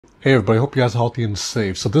Hey everybody, hope you guys are healthy and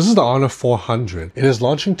safe. So this is the Honor 400. It is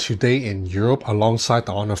launching today in Europe alongside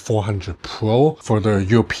the Honor 400 Pro for the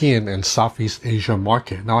European and Southeast Asia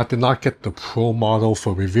market. Now I did not get the Pro model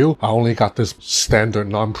for review. I only got this standard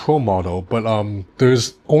non-Pro model, but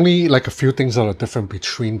there's only like a few things that are different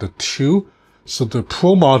between the two. So the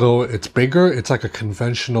Pro model, it's bigger. It's like a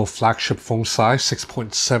conventional flagship phone size,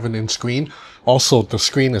 6.7 inch screen. Also, the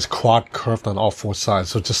screen is quad curved on all four sides,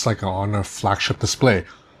 so just like an Honor flagship display.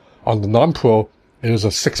 On the non-Pro, it is a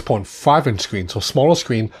 6.5 inch screen, so smaller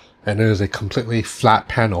screen, and it is a completely flat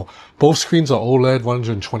panel. Both screens are OLED,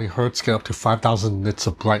 120Hz, get up to 5000 nits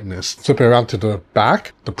of brightness. Flip it around to the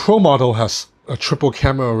back. The Pro model has a triple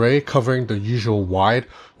camera array covering the usual wide,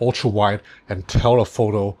 ultra wide, and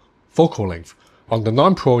telephoto focal length. On the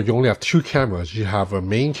non-Pro, you only have two cameras. You have a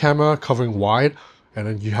main camera covering wide, and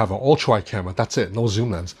then you have an ultra-wide camera. That's it, no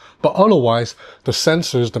zoom lens. But otherwise, the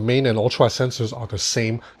sensors, the main and ultra-wide sensors are the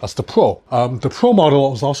same as the Pro. The Pro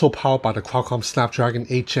model is also powered by the Qualcomm Snapdragon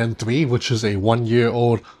 8 Gen 3, which is a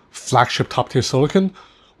 1-year-old flagship top-tier silicon,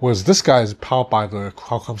 whereas this guy is powered by the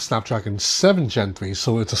Qualcomm Snapdragon 7 Gen 3,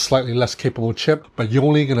 so it's a slightly less capable chip, but you're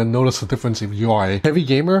only going to notice the difference if you are a heavy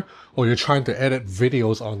gamer or you're trying to edit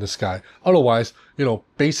videos on this guy. Otherwise, you know,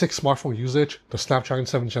 basic smartphone usage, the Snapdragon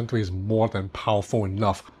 7 Gen 3 is more than powerful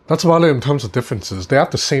enough. That's about it in terms of differences. They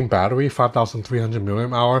have the same battery, 5300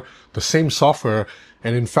 mAh, the same software,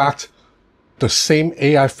 and in fact, the same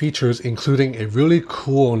AI features, including a really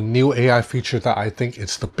cool new AI feature that I think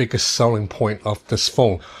is the biggest selling point of this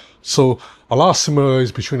phone. So a lot of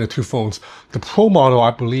similarities between the two phones. The Pro model,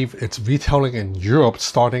 I believe it's retailing in Europe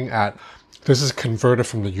starting at, this is converted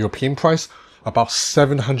from the European price, about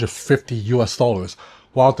 $750 US,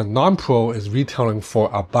 while the non-Pro is retailing for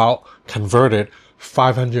about converted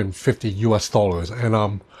 $550 US. And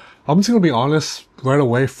I'm just gonna be honest right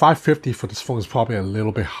away, $550 for this phone is probably a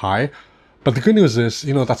little bit high. But the good news is,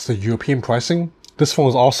 you know, that's the European pricing. This phone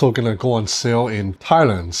is also gonna go on sale in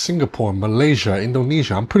Thailand, Singapore, Malaysia,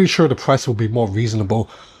 Indonesia. I'm pretty sure the price will be more reasonable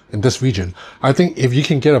in this region. I think if you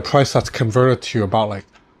can get a price that's converted to about like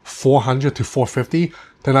 400 to 450,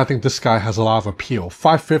 then I think this guy has a lot of appeal.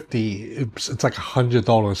 550, it's like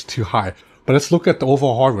 $100 too high. But let's look at the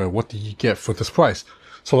overall hardware. What do you get for this price?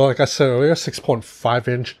 So like I said earlier, 6.5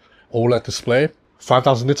 inch OLED display,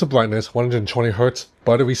 5000 nits of brightness, 120Hz,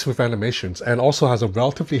 buttery smooth animations, and also has a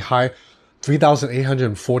relatively high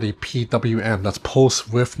 3840 PWM. That's pulse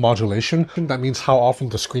width modulation. That means how often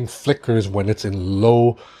the screen flickers when it's in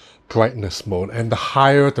low brightness mode. And the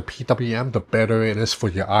higher the PWM, the better it is for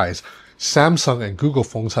your eyes. Samsung and Google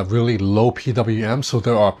phones have really low PWM, so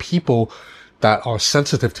there are people that are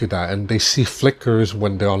sensitive to that and they see flickers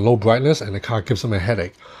when they're on low brightness and it kind of gives them a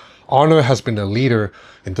headache. Honor has been a leader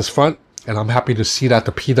in this front, and I'm happy to see that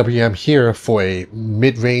the PWM here for a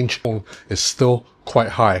mid-range phone is still quite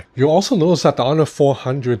high. You'll also notice that the Honor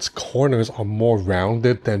 400's corners are more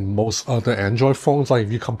rounded than most other Android phones. Like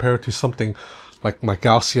if you compare it to something like my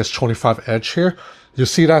Galaxy S25 Edge here, you'll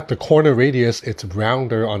see that the corner radius, it's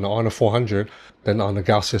rounder on the Honor 400 than on the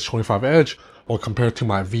Galaxy S25 Edge, or compared to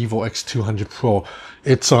my Vivo X200 Pro.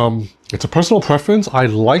 It's a personal preference. I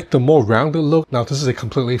like the more rounded look. Now this is a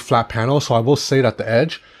completely flat panel, so I will say that the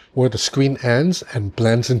edge, where the screen ends and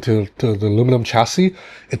blends into the aluminum chassis,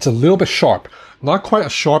 it's a little bit sharp. Not quite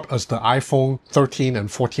as sharp as the iPhone 13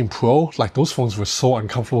 and 14 Pro, like those phones were so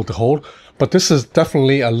uncomfortable to hold, but this is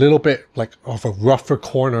definitely a little bit like of a rougher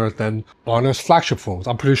corner than Honor's flagship phones.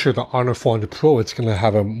 I'm pretty sure the Honor 400 Pro, it's gonna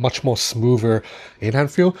have a much more smoother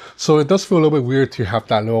in-hand feel, so it does feel a little bit weird to have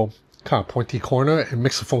that little kind of pointy corner. It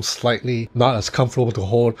makes the phone slightly not as comfortable to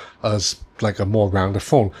hold as like a more rounded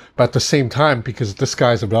phone. But at the same time, because this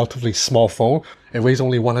guy is a relatively small phone, it weighs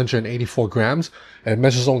only 184 grams, and it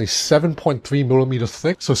measures only 7.3 millimeters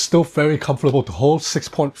thick, so it's still very comfortable to hold.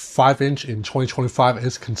 6.5 inch in 2025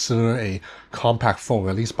 is considered a compact phone,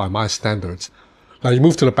 at least by my standards. Now you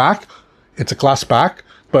move to the back, it's a glass back,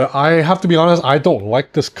 but I have to be honest, I don't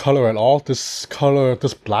like this color at all. This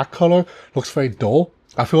black color looks very dull.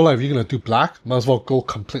 I feel like if you're gonna do black, might as well go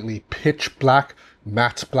completely pitch black,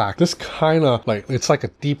 matte black. This kind of like, it's like a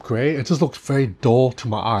deep gray. It just looks very dull to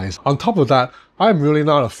my eyes. On top of that, I'm really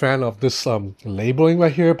not a fan of this labeling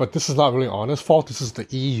right here, but this is not really Honor's fault. This is the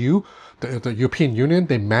EU, the European Union.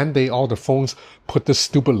 They mandate all the phones put this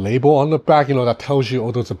stupid label on the back, you know, that tells you,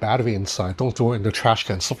 oh, there's a battery inside. Don't throw it in the trash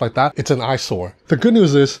can, stuff like that. It's an eyesore. The good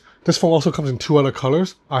news is, this phone also comes in two other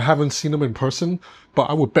colors. I haven't seen them in person, but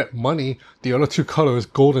I would bet money the other two colors,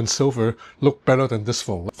 gold and silver, look better than this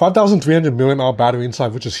phone. 5300 mAh battery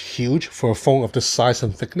inside, which is huge for a phone of this size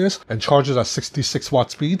and thickness, and charges at 66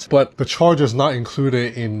 watt speeds, but the charger is not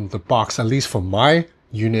included in the box, at least for my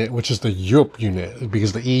unit, which is the Europe unit,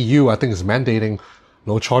 because the EU, I think, is mandating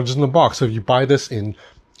no chargers in the box. So if you buy this in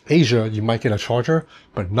Asia, you might get a charger,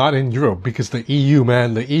 but not in Europe, because the EU,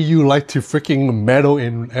 man, the EU like to freaking meddle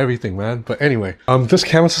in everything, man. But anyway, this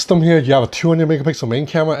camera system here, you have a 200 megapixel main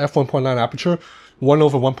camera, f1.9 aperture,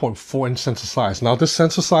 1/1.4 inch sensor size. Now this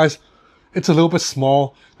sensor size, it's a little bit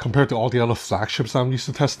small compared to all the other flagships I'm used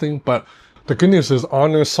to testing, but the good news is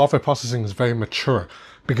Honor's software processing is very mature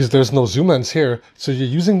because there's no zoom lens here. So you're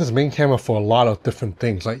using this main camera for a lot of different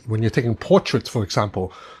things. Like when you're taking portraits, for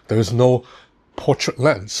example, there's no portrait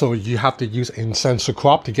lens. So you have to use in-sensor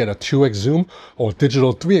crop to get a 2x zoom or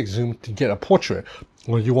digital 3x zoom to get a portrait.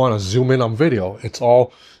 When you want to zoom in on video, it's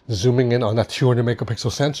all zooming in on that 200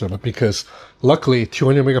 megapixel sensor. But because luckily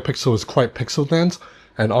 200 megapixel is quite pixel dense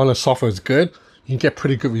and Honor software is good, you can get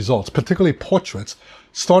pretty good results, particularly portraits.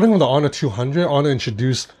 Starting with the Honor 200, Honor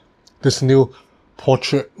introduced this new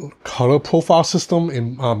portrait color profile system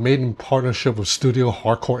made in partnership with Studio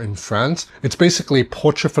Harcourt in France. It's basically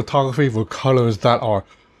portrait photography with colors that are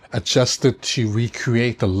adjusted to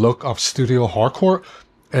recreate the look of Studio Harcourt.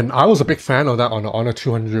 And I was a big fan of that on the Honor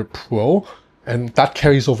 200 Pro, and that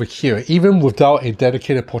carries over here. Even without a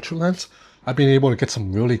dedicated portrait lens, I've been able to get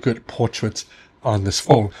some really good portraits on this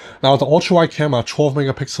phone. Now the ultra wide camera, 12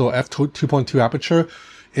 megapixel f2.2 aperture,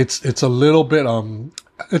 it's a little bit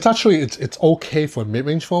it's okay for a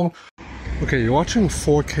mid-range phone. Okay, you're watching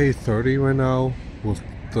 4K 30 right now with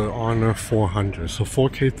the Honor 400. So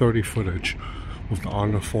 4K 30 footage with the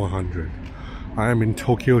Honor 400. I am in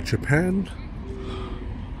Tokyo, Japan.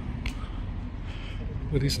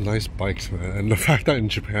 Look at these nice bikes, man. And the fact that in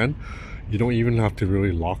Japan, you don't even have to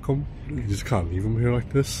really lock them. You just can't leave them here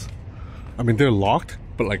like this. I mean, they're locked,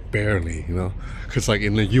 but like barely, you know? Because like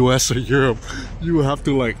in the US or Europe, you have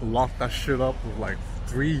to like lock that shit up with like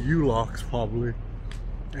 3 U-locks probably.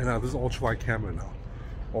 And this is ultra wide camera now.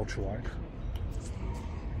 Ultra wide.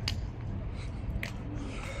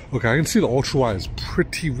 Okay, I can see the ultra wide is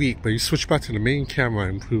pretty weak, but you switch back to the main camera, it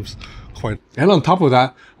improves quite. And on top of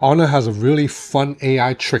that, Honor has a really fun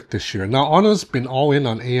AI trick this year. Now, Honor's been all in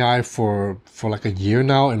on AI for like a year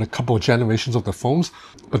now and a couple of generations of the phones.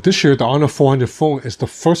 But this year, the Honor 400 phone is the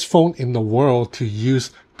first phone in the world to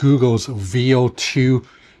use Google's Veo 2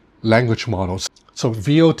 language models. So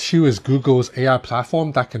Veo 2 is Google's AI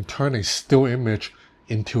platform that can turn a still image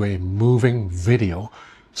into a moving video.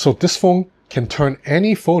 So this phone can turn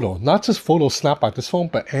any photo, not just photos snapped by this phone,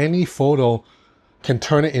 but any photo can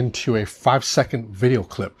turn it into a 5-second video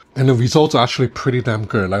clip. And the results are actually pretty damn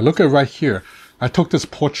good. Like look at right here. I took this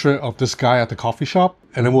portrait of this guy at the coffee shop,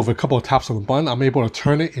 and then with a couple of taps on the button, I'm able to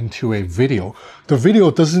turn it into a video. The video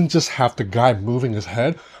doesn't just have the guy moving his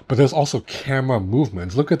head, but there's also camera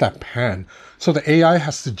movements. Look at that pan. So the AI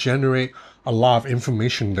has to generate a lot of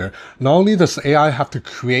information there. Not only does AI have to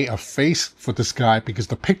create a face for this guy because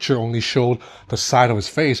the picture only showed the side of his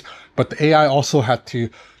face, but the AI also had to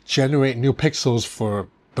generate new pixels for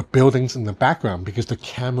the buildings in the background because the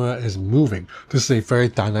camera is moving. This is a very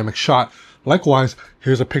dynamic shot. Likewise,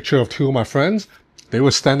 here's a picture of 2 of my friends. They were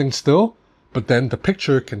standing still, but then the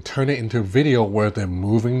picture can turn it into a video where they're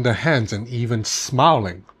moving their hands and even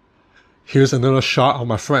smiling. Here's another shot of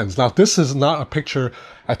my friends. Now, this is not a picture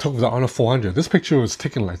I took with the Honor 400. This picture was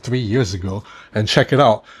taken like 3 years ago. And check it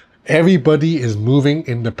out. Everybody is moving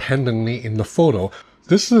independently in the photo.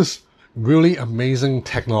 This is really amazing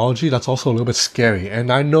technology that's also a little bit scary.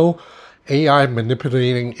 And I know AI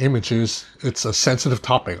manipulating images, it's a sensitive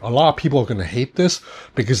topic. A lot of people are going to hate this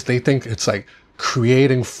because they think it's like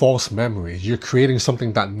creating false memories. You're creating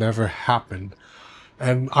something that never happened.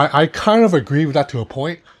 And I kind of agree with that to a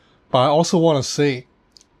point. But I also want to say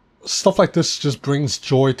stuff like this just brings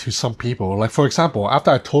joy to some people. Like, for example,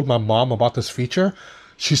 after I told my mom about this feature,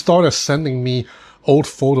 she started sending me old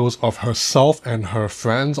photos of herself and her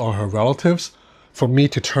friends or her relatives for me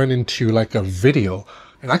to turn into like a video.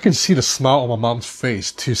 And I can see the smile on my mom's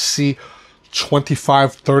face to see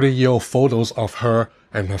 25, 30-year-old photos of her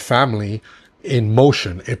and her family in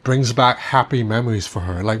motion. It brings back happy memories for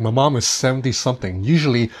her. Like my mom is 70 something.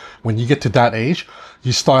 Usually when you get to that age,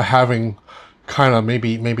 you start having kind of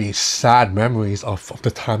maybe sad memories of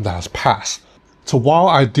the time that has passed. So while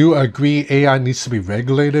I do agree AI needs to be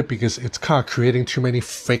regulated because it's kind of creating too many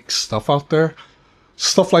fake stuff out there,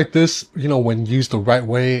 stuff like this, you know, when used the right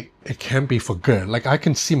way, it can be for good. Like I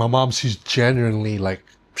can see my mom, she's genuinely like,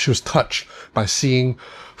 she was touched by seeing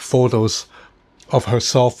photos of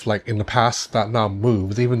herself like in the past that now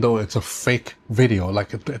moves, even though it's a fake video, like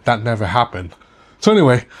that never happened. So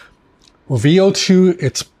anyway, with Veo 2,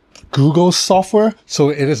 it's Google software, so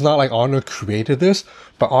it is not like Honor created this,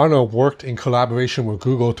 but Honor worked in collaboration with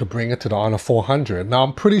Google to bring it to the Honor 400. Now,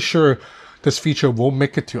 I'm pretty sure this feature will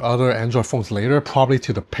make it to other Android phones later, probably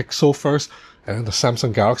to the Pixel first and then the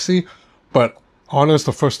Samsung Galaxy, but Honor is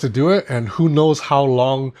the first to do it, and who knows how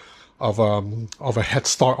long of a head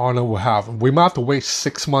start Honor will have. We might have to wait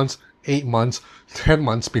 6 months, 8 months, 10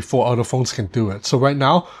 months before other phones can do it. So right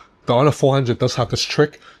now, the Honor 400 does have this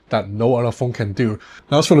trick that no other phone can do.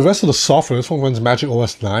 Now, as for the rest of the software, this one runs Magic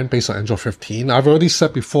OS 9 based on Android 15. I've already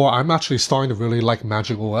said before, I'm actually starting to really like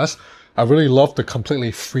Magic OS. I really love the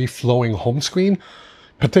completely free-flowing home screen,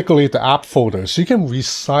 particularly the app folder. So you can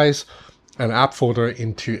resize an app folder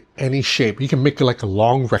into any shape. You can make it like a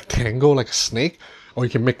long rectangle, like a snake, or you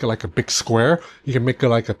can make it like a big square. You can make it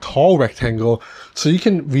like a tall rectangle. So you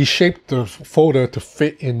can reshape the folder to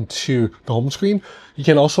fit into the home screen. You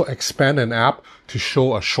can also expand an app to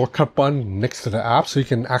show a shortcut button next to the app, so you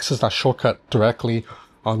can access that shortcut directly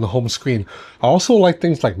on the home screen. I also like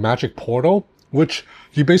things like Magic Portal, which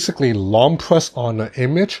you basically long press on an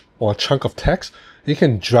image or a chunk of text. You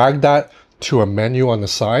can drag that to a menu on the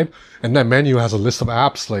side, and that menu has a list of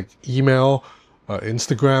apps like email,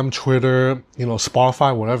 Instagram, Twitter,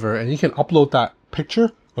 Spotify, whatever, and you can upload that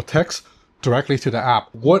picture or text directly to the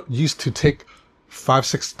app. What used to take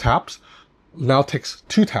 5-6 taps now takes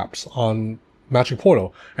 2 taps on Magic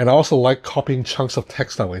Portal. And I also like copying chunks of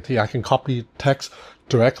text that way too. I can copy text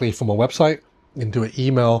directly from a website into an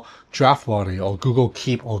email draft body or Google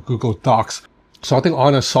Keep or Google Docs. So I think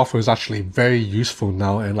Honor software is actually very useful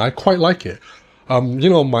now, and I quite like it.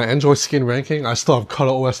 My Android skin ranking, I still have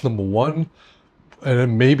ColorOS number 1, and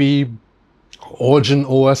then maybe Origin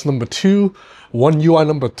OS number 2, One UI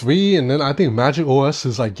number 3, and then I think Magic OS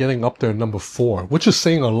is like getting up there number 4, which is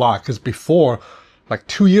saying a lot, because before, like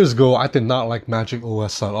 2 years ago, I did not like Magic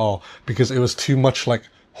OS at all because it was too much like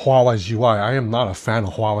Huawei's UI. I am not a fan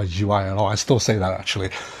of Huawei's UI at all. I still say that actually.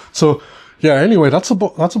 So yeah, anyway, that's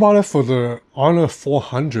about it for the Honor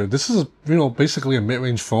 400. This is, basically a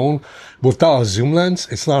mid-range phone without a zoom lens.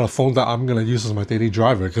 It's not a phone that I'm going to use as my daily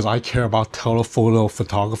driver because I care about telephoto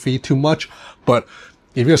photography too much. But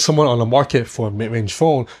if you're someone on the market for a mid-range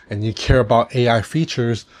phone and you care about AI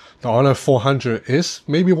features, the Honor 400 is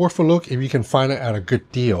maybe worth a look if you can find it at a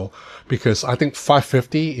good deal, because I think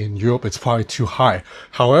 $550 in Europe, it's probably too high.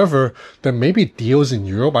 However, there may be deals in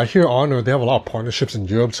Europe. I hear Honor, they have a lot of partnerships in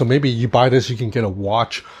Europe, so maybe you buy this, you can get a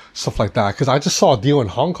watch, stuff like that. Because I just saw a deal in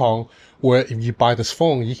Hong Kong where if you buy this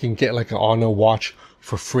phone, you can get like an Honor watch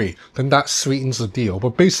for free. Then that sweetens the deal.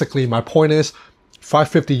 But basically, my point is,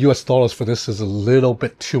 $550 US for this is a little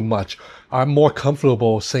bit too much. I'm more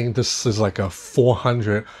comfortable saying this is like a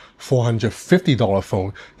 $450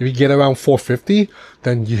 phone. If you get around $450,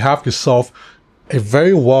 then you have yourself a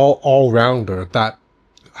very well all-rounder that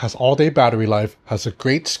has all-day battery life, has a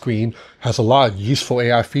great screen, has a lot of useful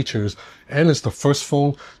AI features, and is the first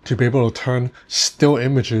phone to be able to turn still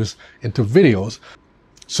images into videos.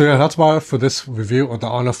 So yeah, that's about it for this review of the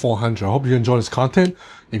Honor 400. I hope you enjoyed this content.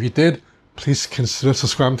 If you did, please consider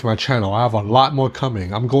subscribing to my channel. I have a lot more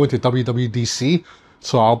coming. I'm going to WWDC,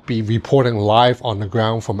 so I'll be reporting live on the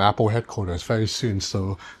ground from Apple headquarters very soon.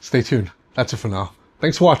 So stay tuned. That's it for now.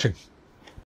 Thanks for watching.